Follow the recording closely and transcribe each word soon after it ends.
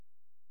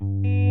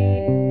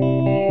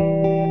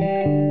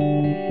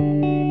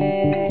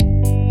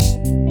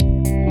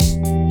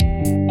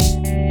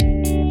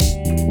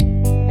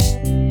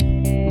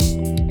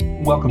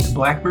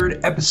Blackbird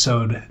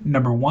episode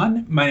number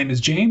 1. My name is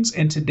James,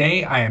 and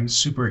today I am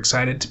super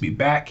excited to be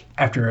back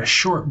after a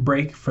short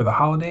break for the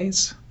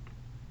holidays.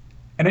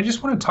 And I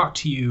just want to talk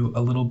to you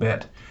a little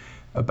bit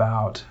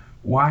about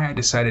why I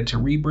decided to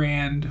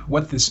rebrand,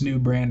 what this new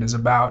brand is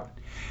about,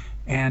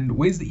 and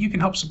ways that you can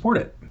help support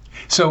it.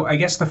 So I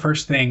guess the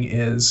first thing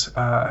is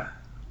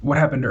what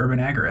happened to Urban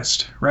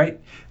Agorist, right?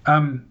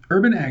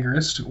 Urban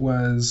Agorist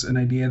was an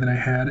idea that I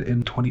had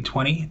in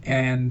 2020,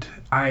 and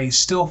I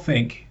still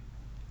think,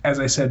 as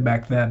I said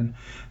back then,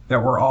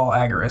 that we're all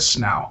agorists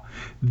now.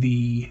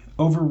 The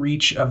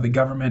overreach of the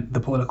government, the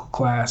political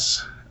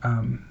class,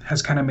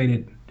 has kind of made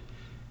it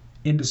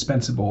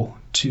indispensable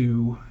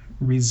to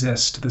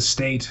resist the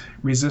state,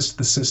 resist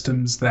the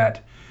systems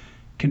that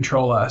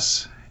control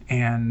us,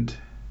 and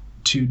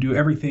to do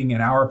everything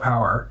in our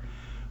power,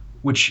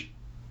 which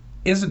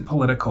isn't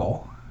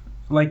political.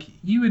 Like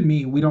you and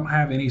me, we don't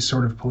have any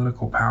sort of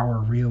political power,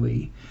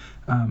 really.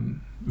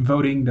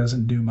 Voting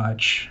doesn't do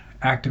much.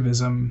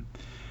 Activism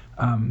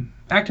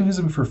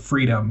for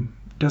freedom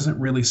doesn't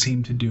really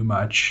seem to do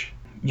much.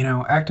 You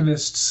know,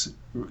 activists,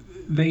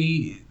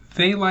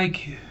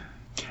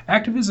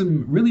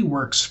 activism really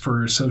works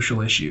for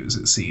social issues,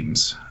 it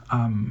seems.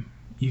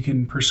 You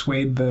can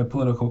persuade the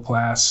political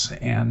class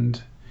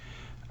and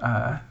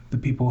the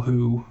people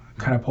who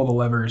kind of pull the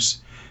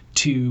levers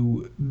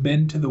to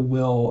bend to the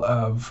will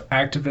of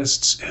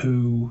activists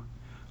who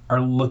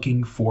are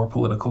looking for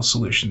political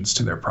solutions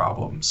to their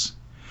problems.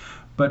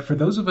 But for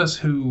those of us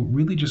who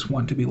really just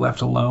want to be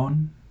left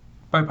alone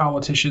by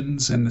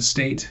politicians and the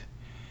state,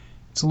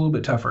 it's a little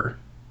bit tougher.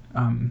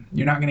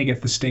 You're not going to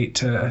get the state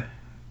to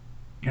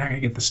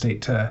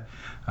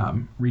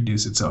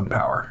reduce its own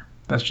power.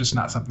 That's just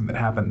not something that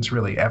happens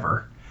really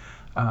ever.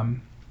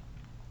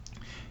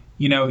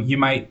 You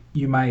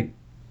might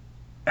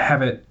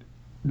have it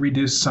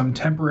reduce some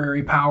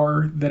temporary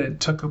power that it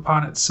took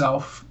upon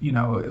itself.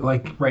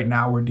 Like right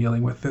now we're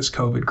dealing with this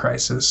COVID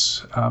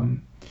crisis.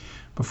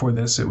 Before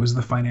this, it was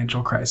the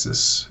financial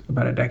crisis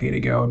about a decade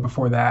ago. And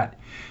before that,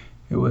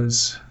 it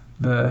was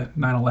the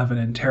 9/11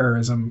 and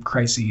terrorism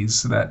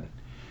crises that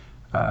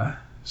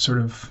sort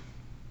of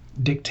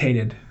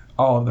dictated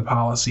all of the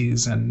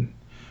policies and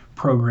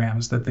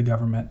programs that the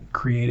government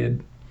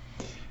created.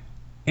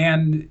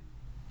 And,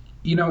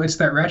 it's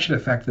that ratchet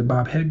effect that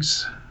Bob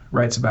Higgs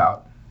writes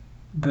about.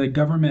 The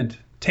government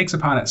takes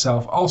upon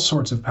itself all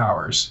sorts of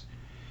powers,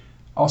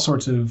 all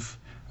sorts of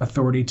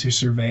authority to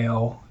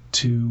surveil,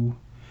 to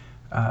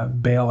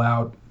bail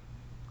out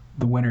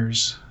the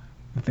winners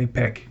that they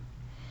pick,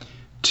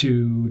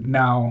 to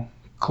now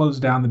close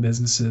down the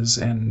businesses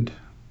and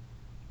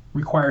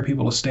require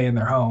people to stay in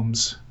their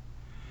homes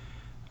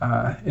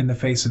in the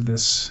face of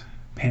this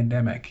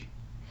pandemic.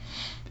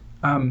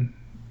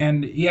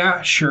 And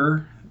yeah,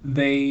 sure,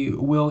 they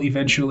will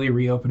eventually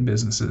reopen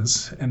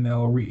businesses, and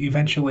they'll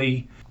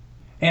eventually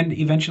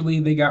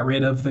they got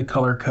rid of the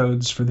color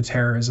codes for the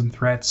terrorism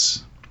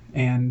threats,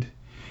 and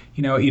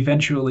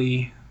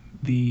eventually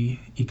the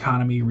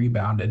economy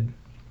rebounded,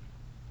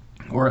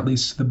 or at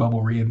least the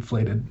bubble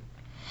reinflated.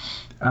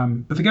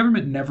 But the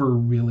government never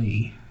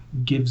really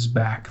gives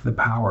back the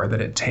power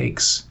that it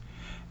takes.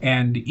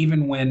 And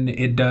even when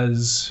it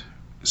does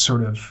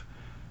sort of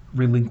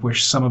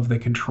relinquish some of the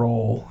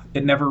control,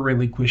 it never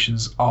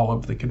relinquishes all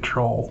of the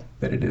control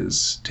that it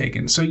is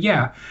taken. So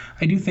yeah,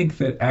 I do think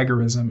that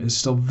agorism is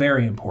still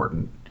very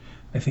important.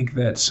 I think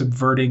that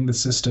subverting the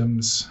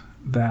systems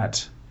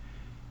that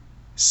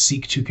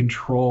seek to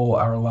control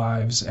our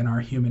lives and our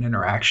human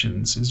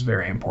interactions is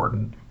very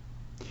important.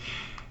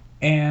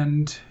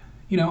 And,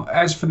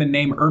 as for the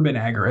name Urban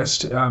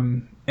Agorist,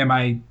 am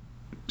I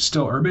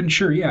still urban?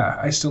 Sure, yeah.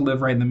 I still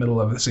live right in the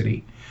middle of the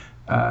city.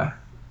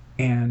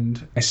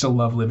 And I still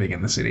love living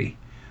in the city.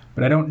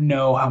 But I don't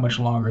know how much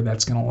longer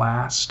that's going to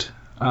last.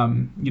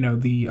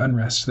 The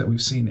unrest that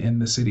we've seen in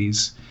the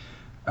cities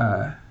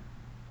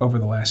over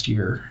the last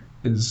year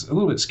is a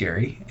little bit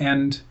scary.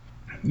 And,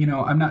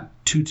 I'm not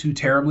too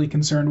terribly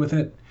concerned with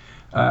it.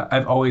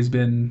 I've always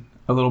been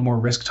a little more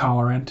risk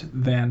tolerant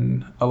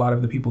than a lot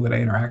of the people that I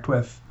interact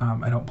with.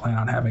 I don't plan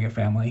on having a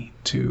family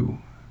to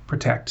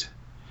protect.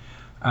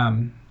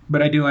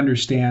 But I do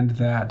understand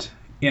that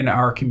in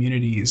our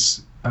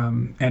communities,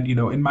 and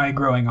in my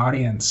growing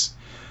audience,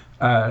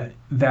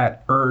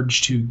 that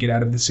urge to get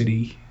out of the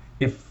city,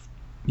 if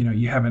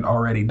you haven't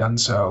already done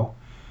so,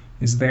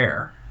 is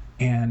there.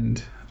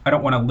 And I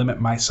don't want to limit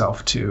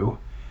myself to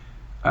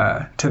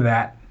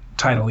that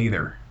title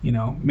either.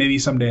 Maybe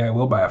someday I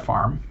will buy a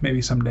farm.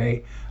 Maybe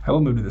someday I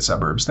will move to the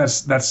suburbs.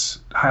 That's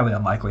highly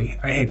unlikely.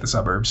 I hate the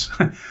suburbs.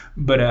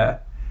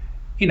 But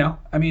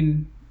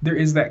there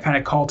is that kind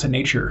of call to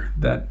nature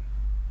that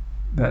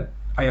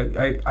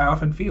I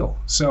often feel.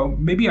 So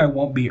maybe I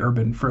won't be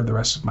urban for the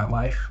rest of my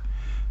life,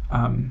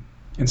 and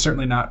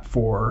certainly not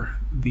for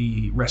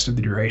the rest of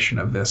the duration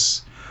of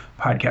this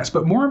podcast.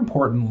 But more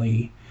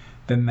importantly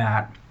than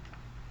that,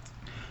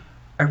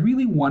 I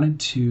really wanted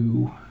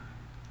to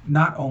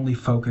not only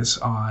focus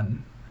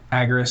on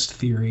agorist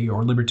theory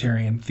or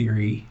libertarian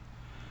theory,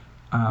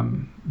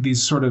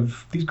 these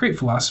great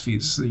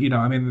philosophies.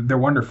 I mean, they're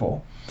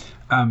wonderful.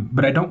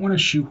 But I don't want to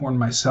shoehorn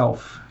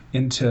myself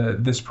into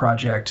this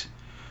project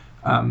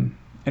and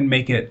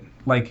make it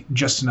like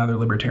just another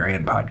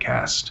libertarian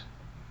podcast.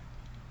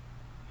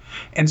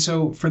 And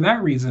so for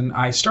that reason,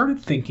 I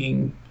started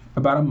thinking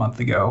about a month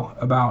ago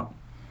about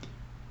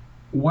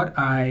what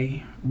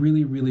I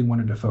really, really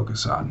wanted to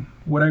focus on,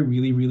 what I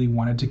really, really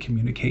wanted to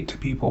communicate to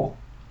people.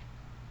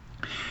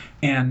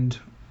 And,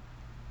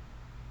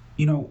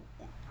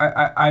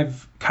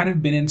 I've kind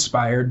of been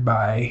inspired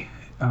by,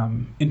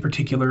 in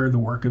particular, the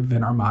work of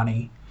Vin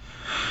Armani,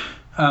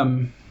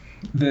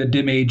 the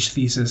dim age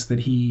thesis that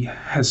he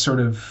has sort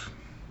of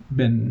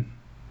been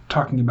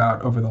talking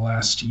about over the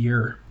last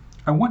year.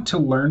 I want to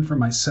learn for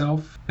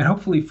myself and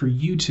hopefully for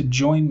you to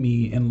join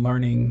me in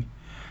learning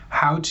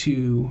how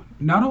to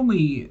not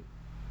only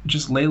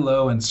just lay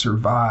low and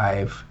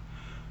survive,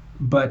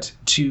 but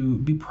to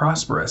be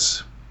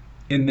prosperous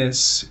in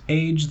this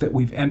age that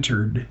we've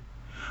entered,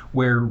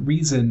 where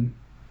reason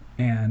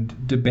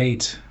and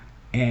debate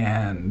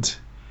and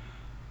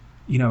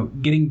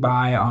getting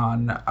by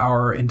on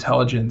our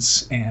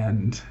intelligence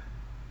and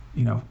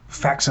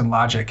facts and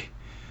logic,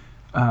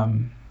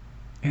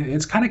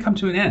 it's kind of come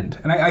to an end.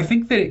 And I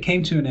think that it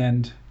came to an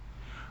end,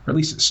 or at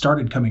least it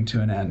started coming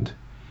to an end,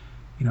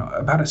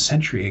 about a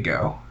century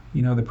ago.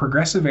 The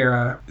progressive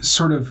era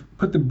sort of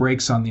put the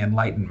brakes on the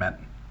Enlightenment.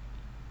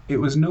 It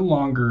was no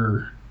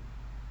longer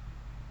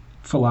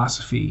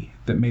philosophy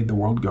that made the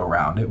world go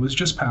round. It was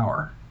just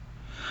power.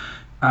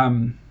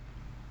 And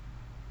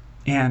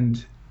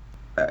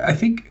I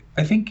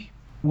think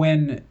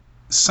when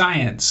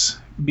science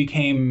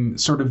became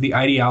sort of the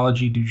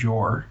ideology du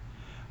jour,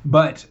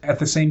 but at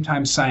the same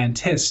time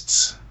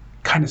scientists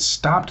kind of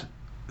stopped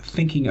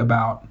thinking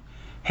about,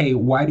 hey,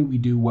 why do we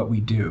do what we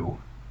do?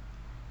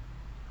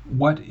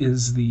 What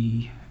is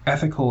the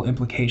ethical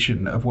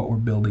implication of what we're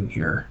building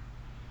here?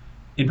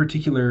 In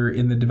particular,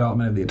 in the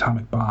development of the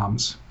atomic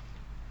bombs.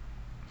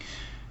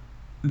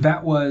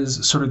 That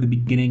was sort of the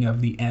beginning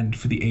of the end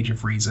for the Age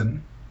of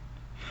Reason.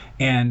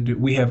 And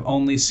we have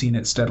only seen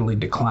it steadily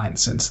decline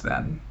since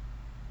then.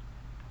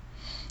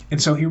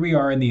 And so here we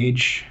are in the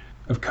age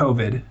of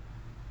COVID,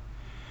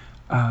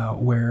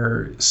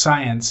 where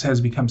science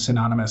has become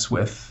synonymous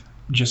with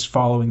just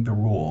following the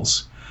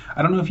rules.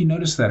 I don't know if you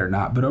noticed that or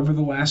not, but over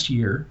the last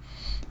year,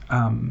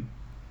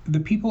 the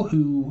people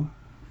who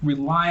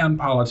rely on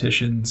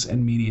politicians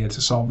and media to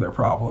solve their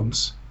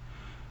problems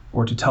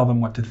or to tell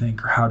them what to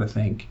think or how to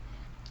think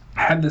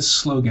had this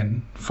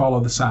slogan, follow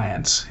the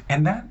science.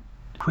 And that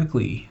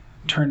quickly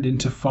turned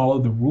into follow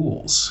the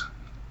rules.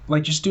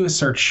 Like, just do a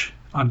search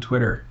on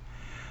Twitter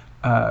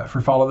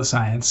for follow the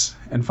science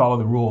and follow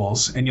the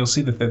rules, and you'll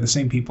see that they're the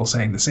same people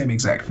saying the same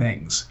exact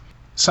things.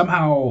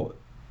 Somehow,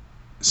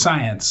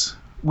 science,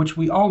 which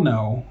we all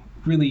know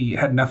really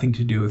had nothing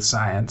to do with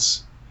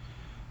science,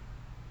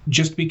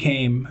 just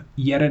became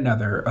yet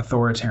another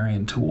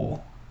authoritarian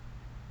tool.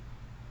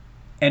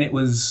 And it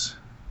was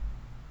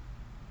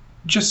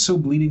just so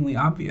bleedingly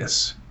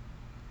obvious.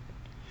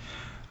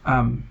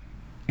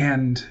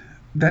 And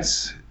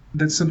that's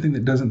something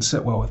that doesn't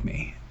sit well with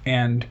me.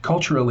 And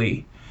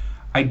culturally,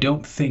 I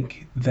don't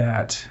think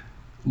that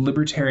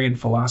libertarian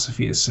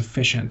philosophy is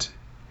sufficient,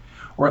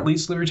 or at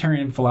least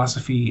libertarian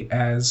philosophy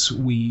as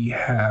we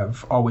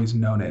have always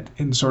known it,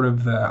 in sort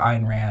of the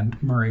Ayn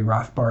Rand, Murray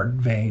Rothbard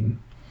vein.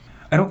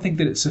 I don't think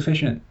that it's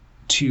sufficient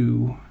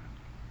to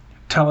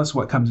tell us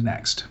what comes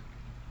next.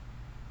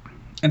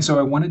 And so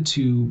I wanted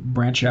to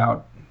branch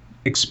out,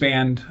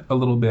 expand a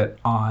little bit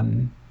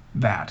on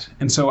that.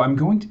 And so I'm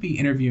going to be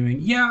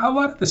interviewing, a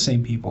lot of the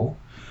same people,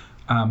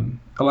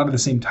 a lot of the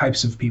same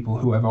types of people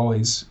who I've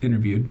always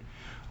interviewed,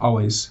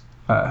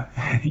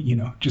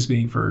 just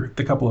being for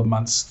the couple of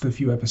months, the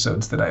few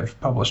episodes that I've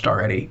published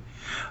already.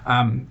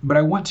 But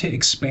I want to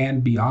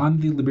expand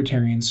beyond the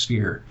libertarian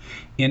sphere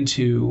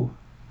into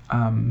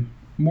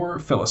more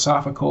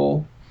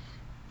philosophical,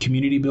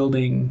 community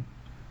building,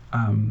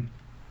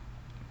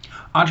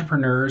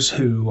 entrepreneurs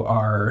who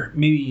are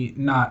maybe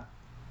not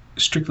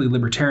strictly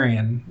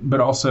libertarian, but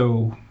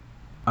also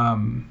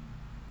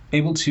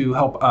able to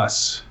help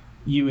us,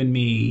 you and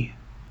me,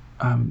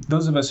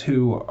 those of us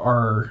who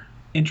are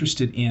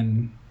interested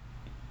in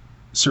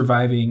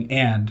surviving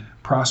and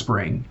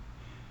prospering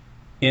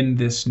in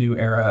this new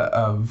era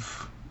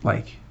of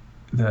like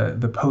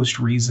the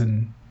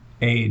post-reason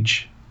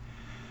age,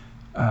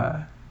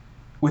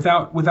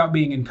 without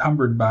being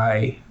encumbered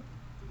by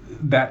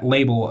that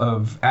label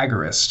of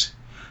agorist.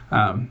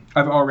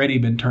 I've already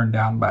been turned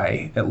down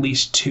by at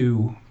least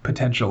 2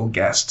 potential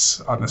guests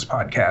on this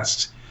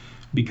podcast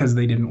because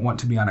they didn't want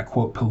to be on a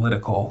quote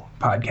political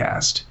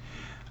podcast.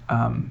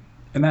 And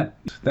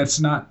that's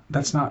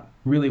not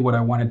really what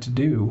I wanted to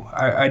do.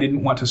 I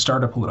didn't want to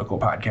start a political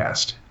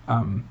podcast.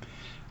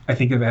 I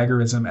think of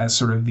agorism as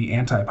sort of the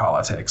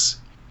anti-politics.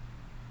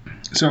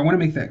 So I want to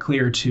make that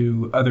clear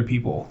to other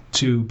people,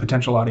 to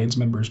potential audience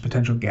members,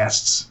 potential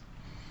guests,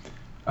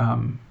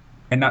 and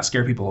not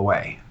scare people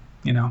away,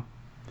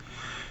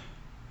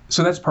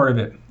 So that's part of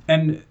it.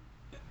 And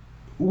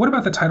what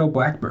about the title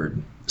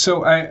Blackbird?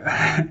 So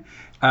I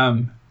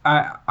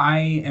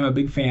am a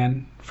big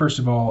fan, first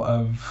of all,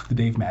 of the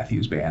Dave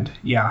Matthews Band.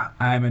 Yeah,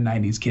 I'm a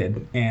 '90s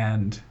kid,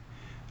 and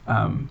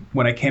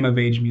when I came of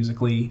age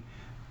musically,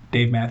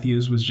 Dave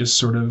Matthews was just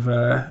sort of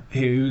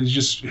he was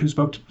just who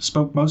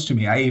spoke most to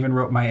me. I even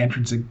wrote my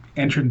entrance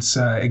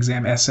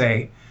exam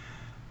essay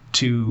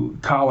to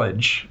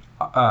college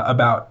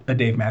about a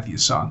Dave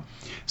Matthews song.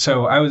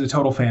 So I was a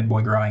total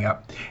fanboy growing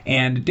up.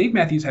 And Dave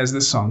Matthews has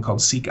this song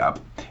called Seek Up.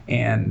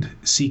 And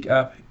Seek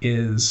Up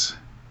is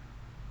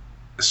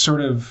sort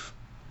of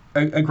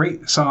a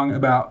great song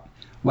about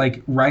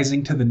like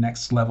rising to the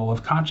next level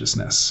of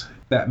consciousness.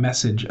 That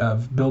message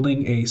of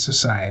building a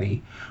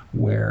society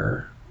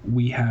where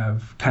we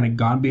have kind of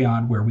gone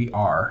beyond where we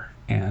are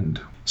and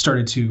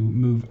started to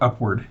move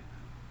upward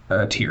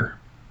a tier.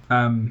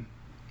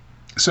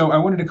 So I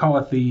wanted to call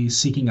it the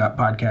Seeking Up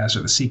podcast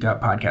or the Seek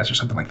Up podcast or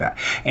something like that,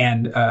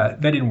 and that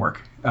didn't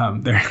work.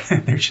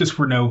 There just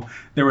were no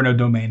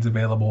domains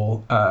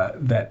available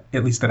that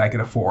at least that I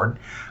could afford.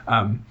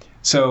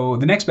 So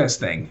the next best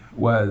thing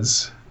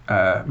was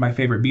my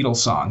favorite Beatles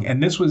song,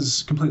 and this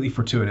was completely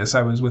fortuitous.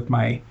 I was with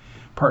my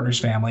partner's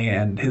family,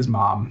 and his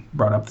mom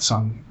brought up the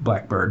song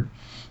Blackbird,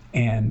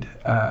 and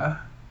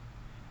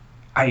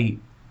I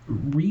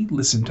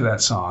re-listened to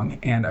that song,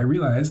 and I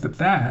realized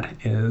that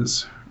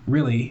is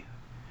really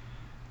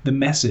the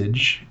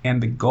message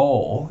and the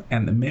goal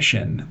and the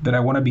mission that I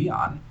want to be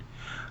on.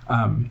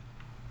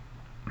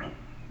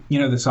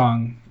 The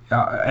song,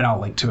 and I'll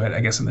link to it,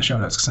 I guess, in the show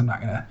notes because I'm not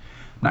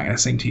gonna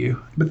sing to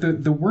you. But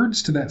the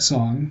words to that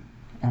song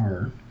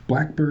are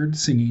blackbird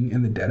singing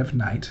in the dead of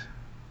night.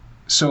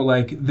 So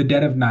like the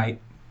dead of night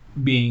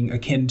being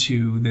akin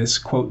to this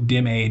quote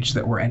dim age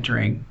that we're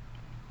entering,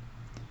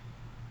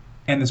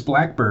 and this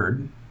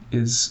blackbird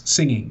is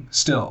singing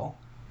still,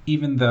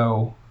 even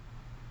though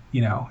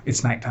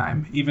it's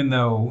nighttime, even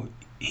though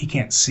he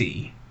can't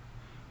see,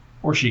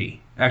 or she.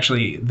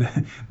 Actually,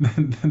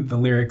 the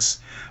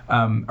lyrics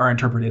are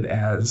interpreted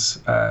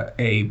as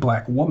a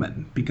black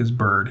woman because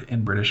bird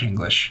in British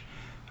English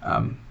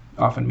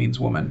often means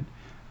woman.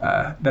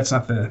 That's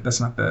not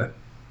the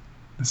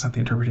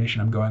interpretation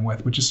I'm going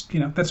with, which is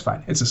that's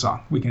fine. It's a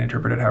song. We can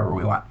interpret it however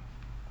we want.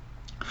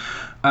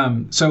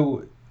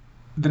 So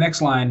the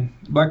next line: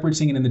 blackbird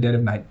singing in the dead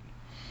of night.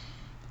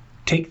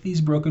 Take these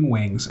broken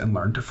wings and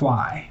learn to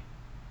fly.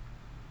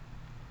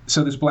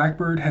 So this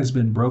blackbird has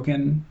been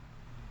broken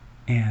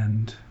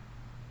and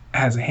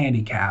has a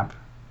handicap,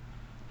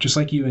 just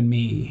like you and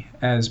me,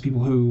 as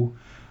people who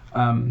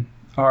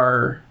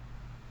are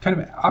kind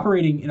of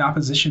operating in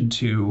opposition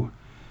to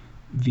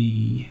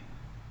the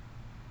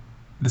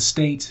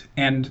state,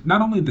 and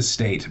not only the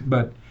state,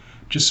 but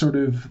just sort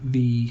of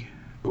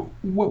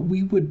what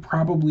we would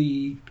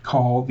probably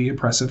call the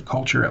oppressive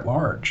culture at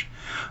large.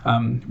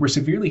 We're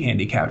severely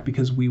handicapped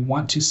because we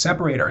want to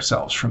separate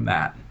ourselves from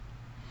that.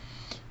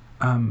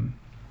 And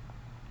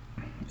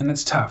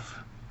that's tough.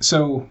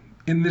 So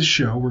in this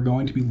show, we're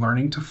going to be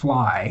learning to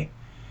fly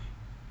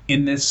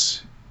in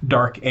this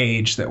dark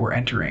age that we're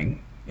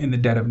entering in the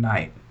dead of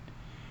night.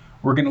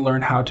 We're going to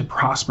learn how to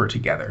prosper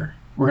together.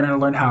 We're going to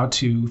learn how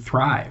to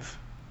thrive.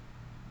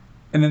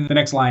 And then the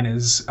next line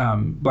is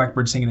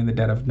blackbird singing in the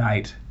dead of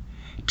night.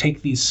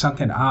 Take these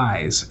sunken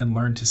eyes and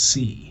learn to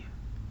see.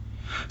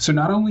 So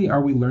not only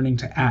are we learning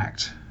to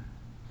act,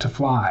 to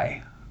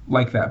fly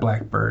like that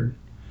blackbird,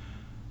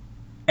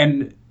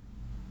 and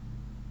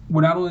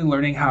we're not only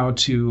learning how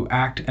to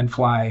act and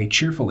fly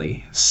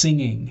cheerfully,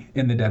 singing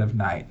in the dead of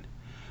night,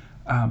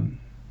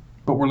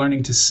 but we're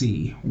learning to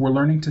see. We're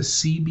learning to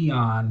see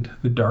beyond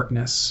the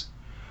darkness.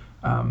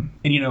 And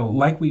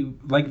like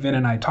Vin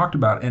and I talked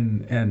about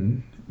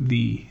in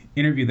the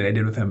interview that I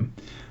did with him,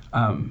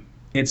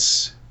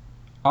 it's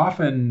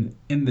often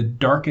in the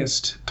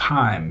darkest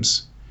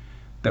times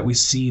that we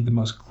see the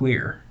most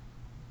clear.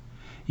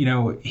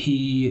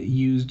 He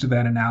used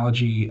that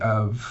analogy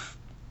of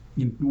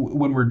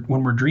when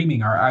we're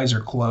dreaming, our eyes are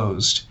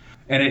closed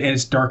and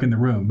it's dark in the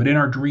room, but in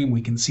our dream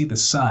we can see the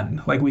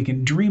sun. Like we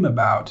can dream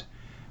about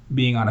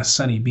being on a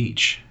sunny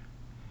beach.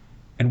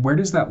 And where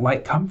does that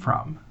light come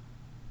from?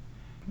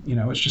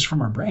 It's just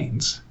from our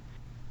brains.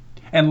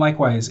 And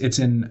likewise, it's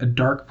in a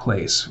dark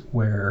place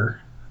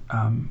where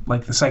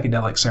like the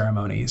psychedelic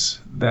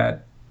ceremonies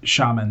that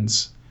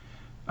shamans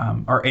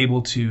are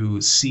able to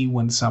see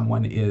when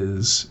someone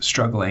is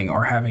struggling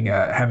or having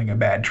a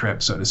bad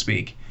trip, so to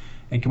speak,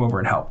 and come over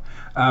and help.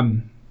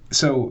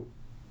 So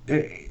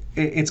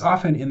it's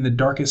often in the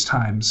darkest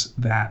times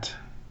that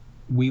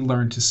we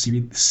learn to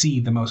see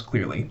the most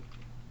clearly.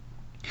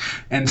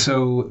 And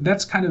so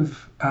that's kind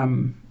of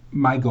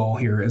my goal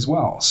here as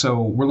well.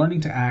 So we're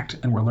learning to act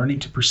and we're learning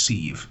to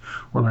perceive.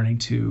 We're learning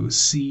to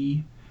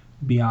see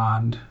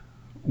beyond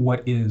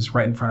what is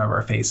right in front of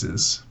our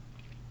faces.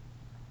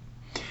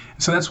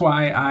 So that's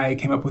why I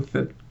came up with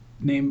the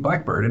name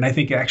Blackbird, and I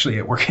think actually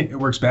it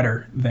works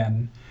better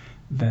than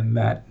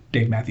that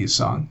Dave Matthews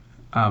song.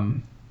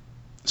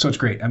 So it's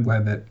great. I'm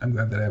glad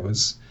that I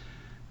was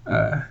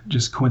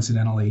just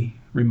coincidentally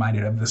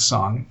reminded of this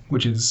song,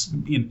 which is,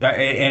 and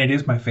it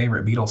is my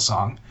favorite Beatles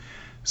song.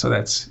 So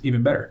that's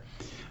even better.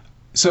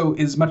 So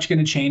is much going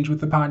to change with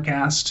the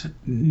podcast?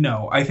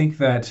 No, I think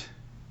that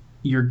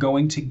you're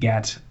going to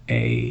get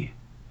an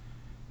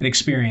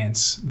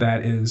experience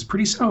that is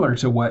pretty similar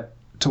to what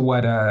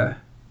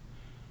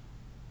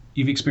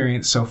you've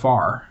experienced so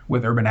far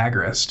with Urban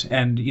Agorist.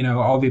 And,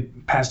 all the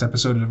past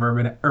episodes of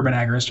Urban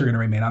Agorist are going to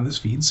remain on this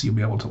feed, so you'll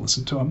be able to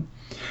listen to them.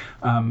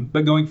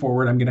 But going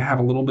forward, I'm going to have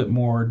a little bit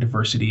more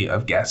diversity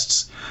of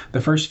guests.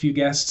 The first few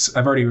guests,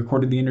 I've already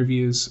recorded the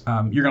interviews.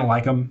 You're going to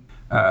like them.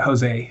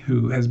 Jose,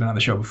 who has been on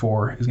the show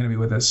before, is going to be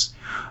with us.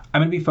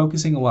 I'm going to be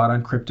focusing a lot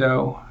on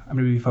crypto. I'm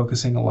going to be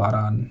focusing a lot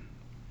on,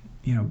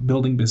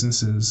 building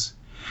businesses.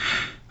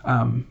 But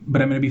I'm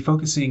going to be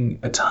focusing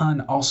a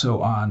ton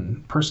also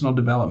on personal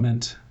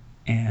development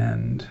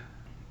and,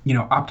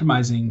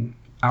 optimizing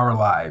our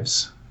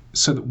lives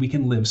so that we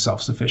can live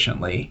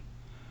self-sufficiently,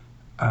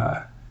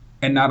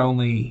 and not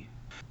only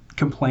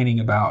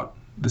complaining about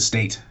the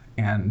state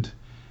and,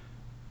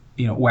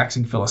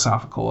 waxing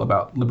philosophical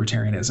about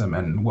libertarianism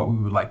and what we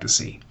would like to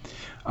see.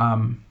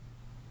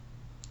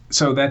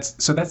 So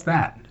that's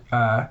that.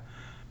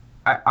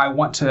 I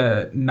want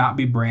to not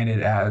be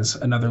branded as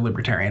another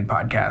libertarian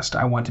podcast.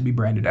 I want to be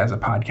branded as a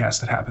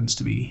podcast that happens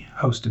to be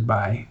hosted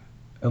by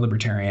a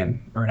libertarian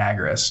or an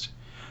agorist.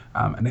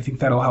 And I think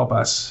that'll help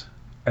us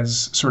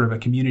as sort of a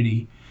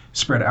community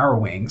spread our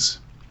wings.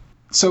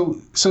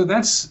 So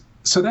that's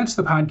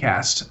the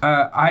podcast.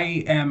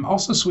 I am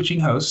also switching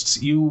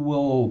hosts. You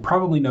will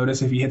probably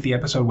notice if you hit the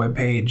episode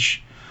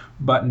webpage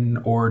button,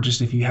 or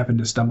just if you happen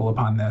to stumble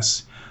upon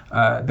this,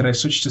 that I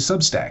switched to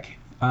Substack.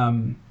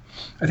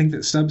 I think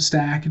that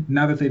Substack,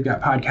 now that they've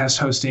got podcast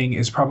hosting,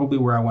 is probably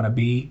where I want to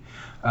be.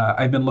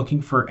 I've been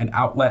looking for an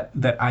outlet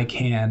that I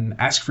can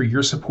ask for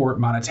your support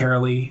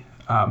monetarily,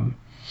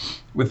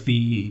 with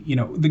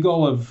the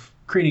goal of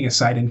creating a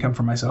side income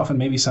for myself, and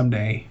maybe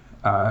someday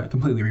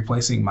completely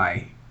replacing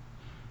my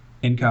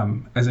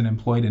income as an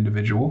employed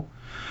individual.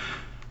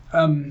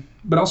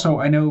 But also,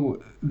 I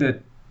know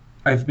that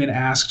I've been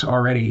asked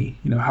already,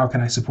 how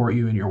can I support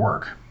you in your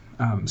work?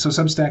 So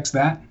Substack's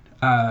that.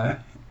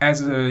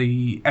 As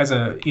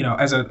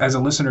a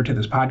listener to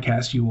this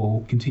podcast, you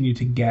will continue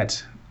to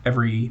get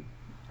every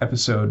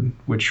episode,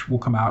 which will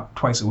come out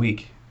twice a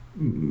week,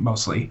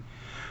 mostly,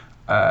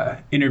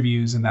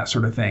 interviews and that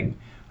sort of thing.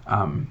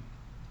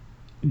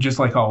 Just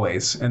like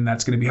always, and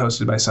that's going to be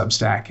hosted by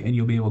Substack, and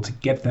you'll be able to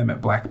get them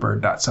at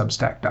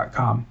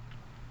blackbird.substack.com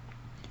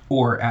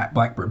or at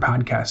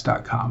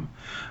blackbirdpodcast.com.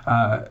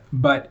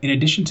 But in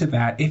addition to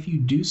that, if you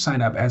do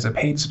sign up as a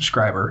paid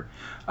subscriber,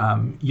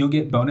 you'll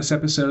get bonus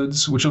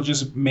episodes, which will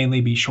just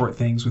mainly be short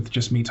things with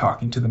just me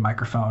talking to the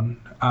microphone.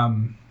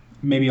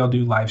 Maybe I'll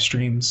do live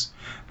streams,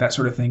 that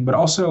sort of thing. But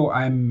also,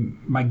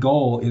 my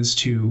goal is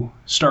to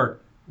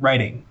start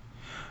writing.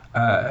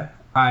 I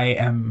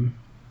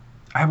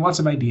have lots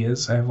of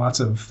ideas. I have lots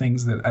of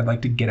things that I'd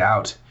like to get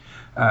out.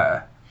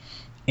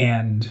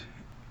 And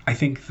I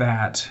think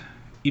that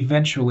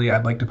eventually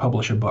I'd like to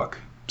publish a book.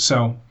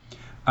 So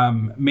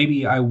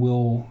maybe I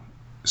will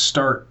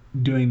start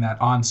doing that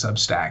on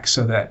Substack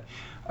so that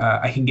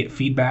I can get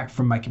feedback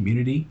from my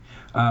community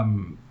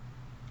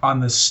on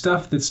the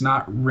stuff that's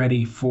not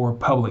ready for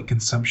public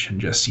consumption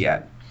just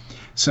yet.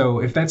 So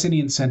if that's any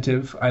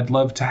incentive, I'd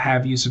love to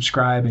have you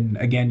subscribe. And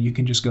again, you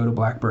can just go to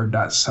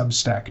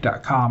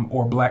blackbird.substack.com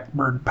or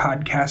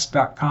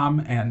blackbirdpodcast.com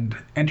and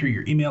enter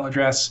your email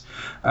address.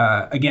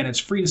 Again, it's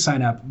free to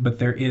sign up, but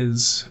there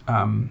is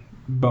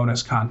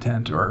bonus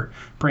content or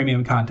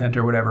premium content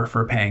or whatever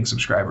for paying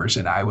subscribers,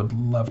 and I would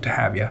love to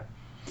have you.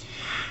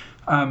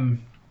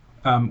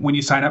 When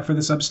you sign up for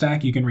the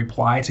Substack, you can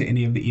reply to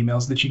any of the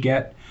emails that you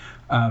get.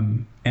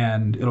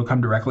 And it'll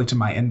come directly to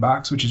my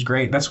inbox, which is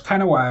great. That's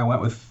kind of why I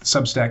went with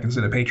Substack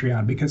instead of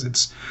Patreon, because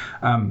it's,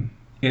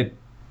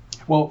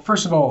 well,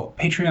 first of all,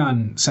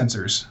 Patreon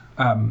censors.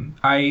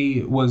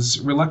 I was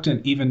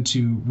reluctant even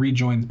to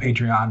rejoin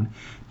Patreon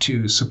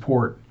to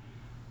support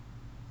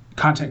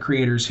content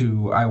creators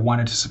who I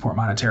wanted to support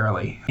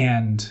monetarily.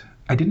 And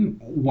I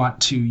didn't want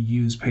to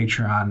use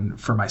Patreon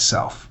for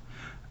myself.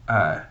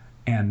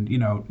 And,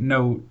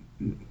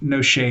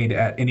 no shade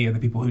at any of the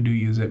people who do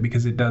use it,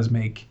 because it does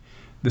make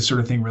this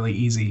sort of thing really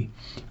easy.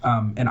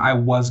 And I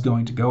was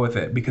going to go with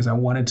it because I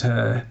wanted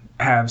to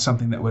have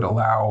something that would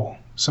allow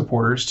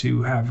supporters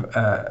to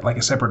have like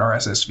a separate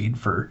RSS feed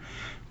for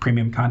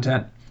premium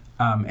content.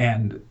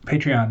 And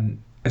Patreon,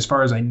 as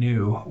far as I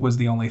knew, was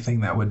the only thing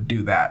that would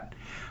do that,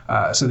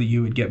 so that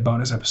you would get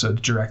bonus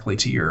episodes directly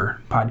to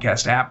your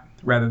podcast app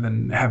rather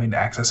than having to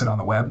access it on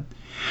the web.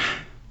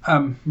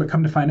 But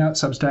come to find out,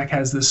 Substack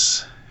has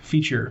this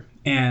feature.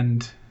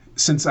 And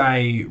since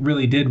I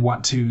really did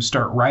want to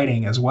start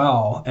writing as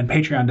well, and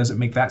Patreon doesn't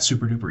make that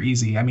super duper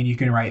easy. I mean, you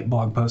can write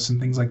blog posts and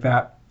things like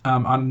that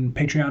on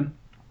Patreon,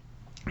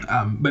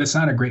 but it's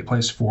not a great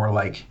place for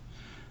like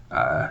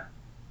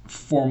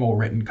formal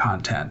written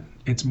content.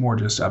 It's more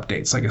just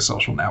updates, like a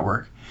social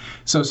network.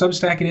 So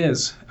Substack it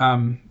is.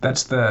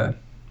 That's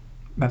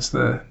That's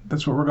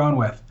what we're going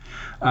with.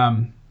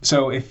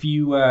 So if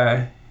you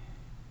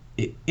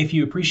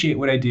appreciate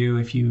what I do,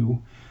 if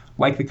you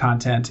like the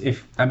content,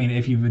 if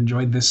you've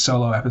enjoyed this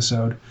solo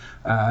episode,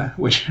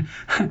 which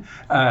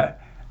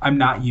I'm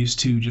not used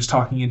to just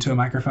talking into a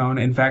microphone.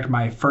 In fact,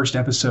 my first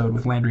episode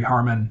with Landry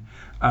Harmon,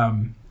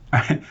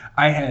 I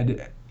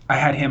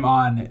had him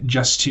on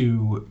just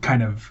to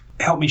kind of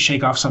help me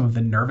shake off some of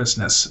the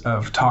nervousness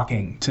of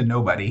talking to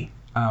nobody,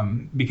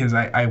 because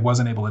I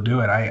wasn't able to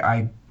do it.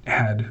 I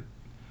had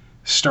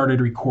started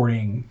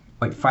recording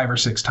like 5 or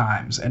 6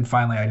 times, and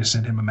finally I just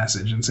sent him a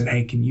message and said,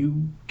 hey, can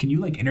you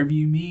like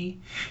interview me?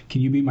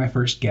 Can you be my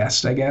first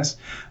guest, I guess?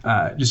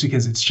 Just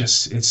because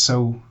it's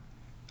so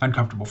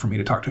uncomfortable for me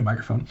to talk to a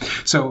microphone.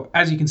 So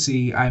as you can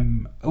see,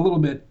 I'm a little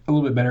bit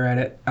better at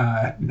it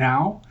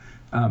now.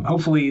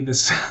 Hopefully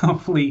this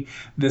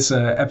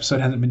episode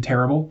hasn't been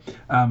terrible,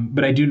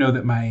 but I do know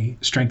that my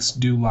strengths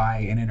do lie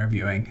in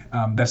interviewing.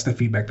 That's the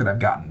feedback that I've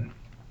gotten.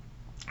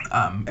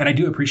 And I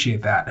do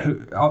appreciate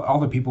that. All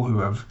the people who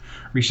have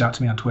reached out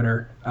to me on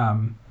Twitter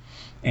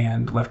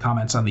and left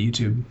comments on the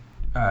YouTube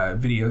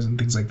videos and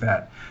things like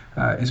that.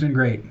 It's been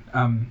great.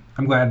 I'm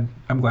glad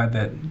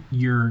that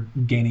you're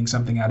gaining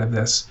something out of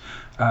this.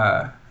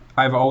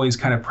 I've always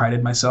kind of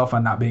prided myself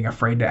on not being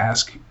afraid to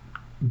ask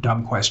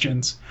dumb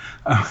questions.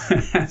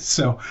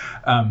 So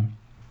I'm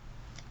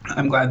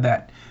glad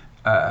that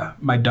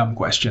my dumb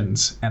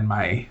questions and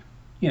my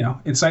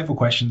insightful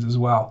questions as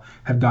well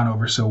have gone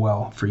over so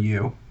well for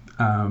you.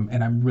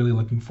 And I'm really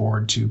looking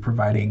forward to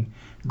providing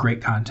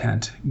great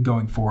content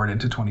going forward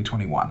into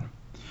 2021.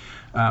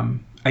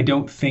 I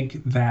don't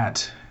think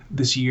that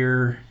this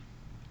year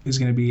is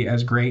going to be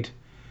as great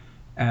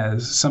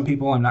as some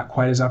people. I'm not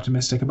quite as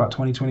optimistic about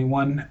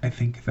 2021. I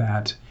think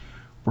that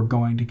we're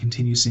going to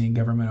continue seeing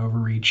government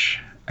overreach.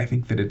 I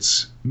think that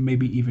it's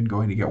maybe even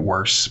going to get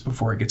worse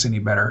before it gets any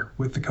better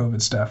with the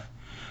COVID stuff.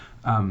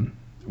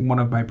 One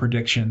of my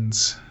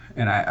predictions,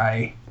 and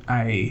I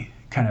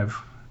kind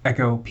of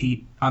echo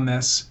Pete on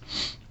this,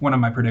 one of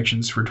my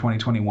predictions for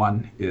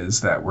 2021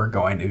 is that we're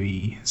going to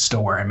be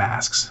still wearing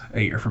masks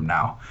a year from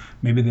now.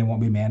 Maybe they won't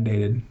be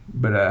mandated,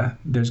 but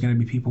there's going to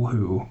be people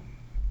who,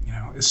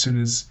 as soon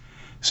as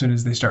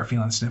they start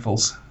feeling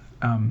sniffles,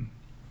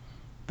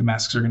 the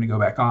masks are going to go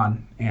back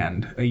on,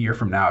 and a year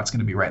from now it's going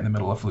to be right in the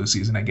middle of flu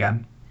season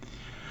again.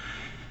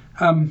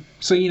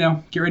 So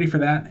get ready for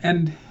that,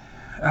 and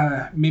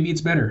maybe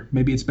it's better.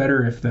 Maybe it's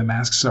better if the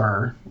masks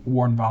are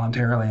worn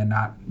voluntarily and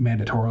not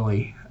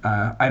mandatorily.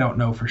 I don't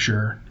know for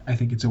sure. I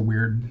think it's a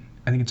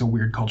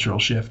weird cultural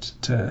shift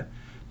to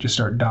just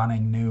start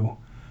donning new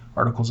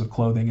articles of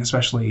clothing,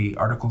 especially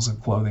articles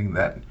of clothing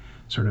that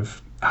sort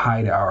of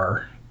hide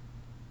our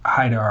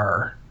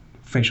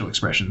facial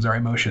expressions, our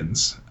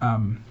emotions.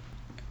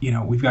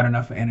 We've got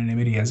enough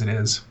anonymity as it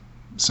is.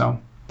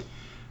 So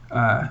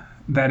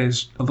that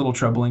is a little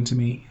troubling to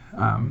me.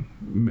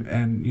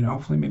 And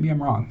hopefully maybe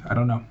I'm wrong. I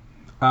don't know.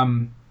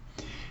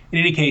 In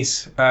any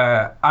case,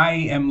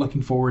 I am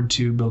looking forward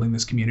to building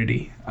this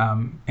community.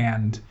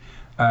 And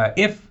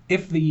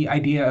if the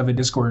idea of a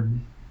Discord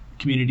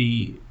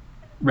community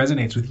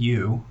resonates with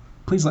you,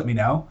 please let me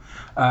know.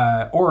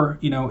 Or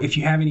if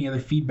you have any other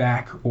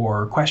feedback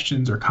or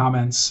questions or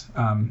comments,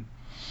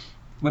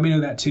 let me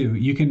know that too.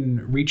 You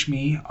can reach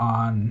me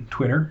on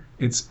Twitter.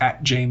 It's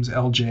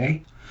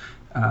 @JamesLJ.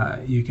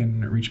 You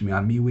can reach me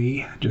on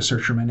MeWe. Just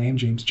search for my name,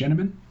 James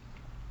Jenneman.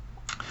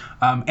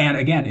 And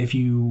again, if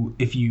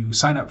you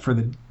sign up for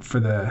the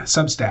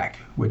Substack,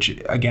 which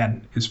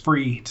again is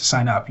free to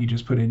sign up, you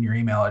just put in your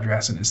email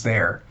address and it's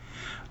there.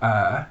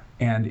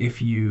 And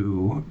if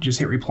you just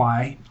hit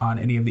reply on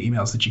any of the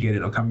emails that you get,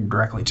 it'll come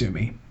directly to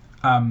me.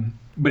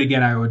 But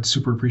again, I would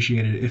super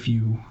appreciate it if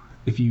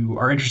you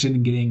are interested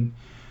in getting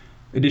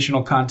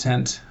additional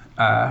content,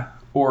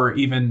 or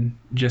even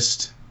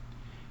just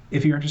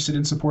if you're interested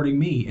in supporting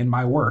me in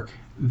my work,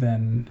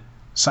 then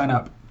sign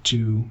up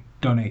to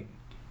donate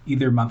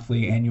either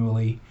monthly,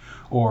 annually,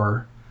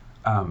 or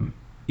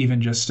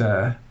even just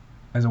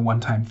as a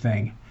one-time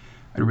thing.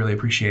 I'd really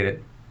appreciate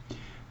it.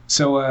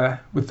 So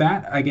with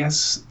that, I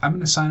guess I'm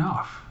going to sign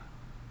off.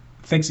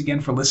 Thanks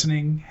again for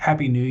listening.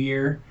 Happy New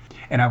Year.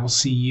 And I will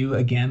see you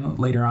again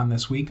later on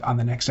this week on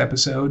the next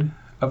episode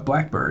of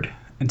Blackbird.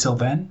 Until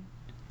then,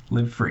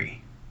 live free.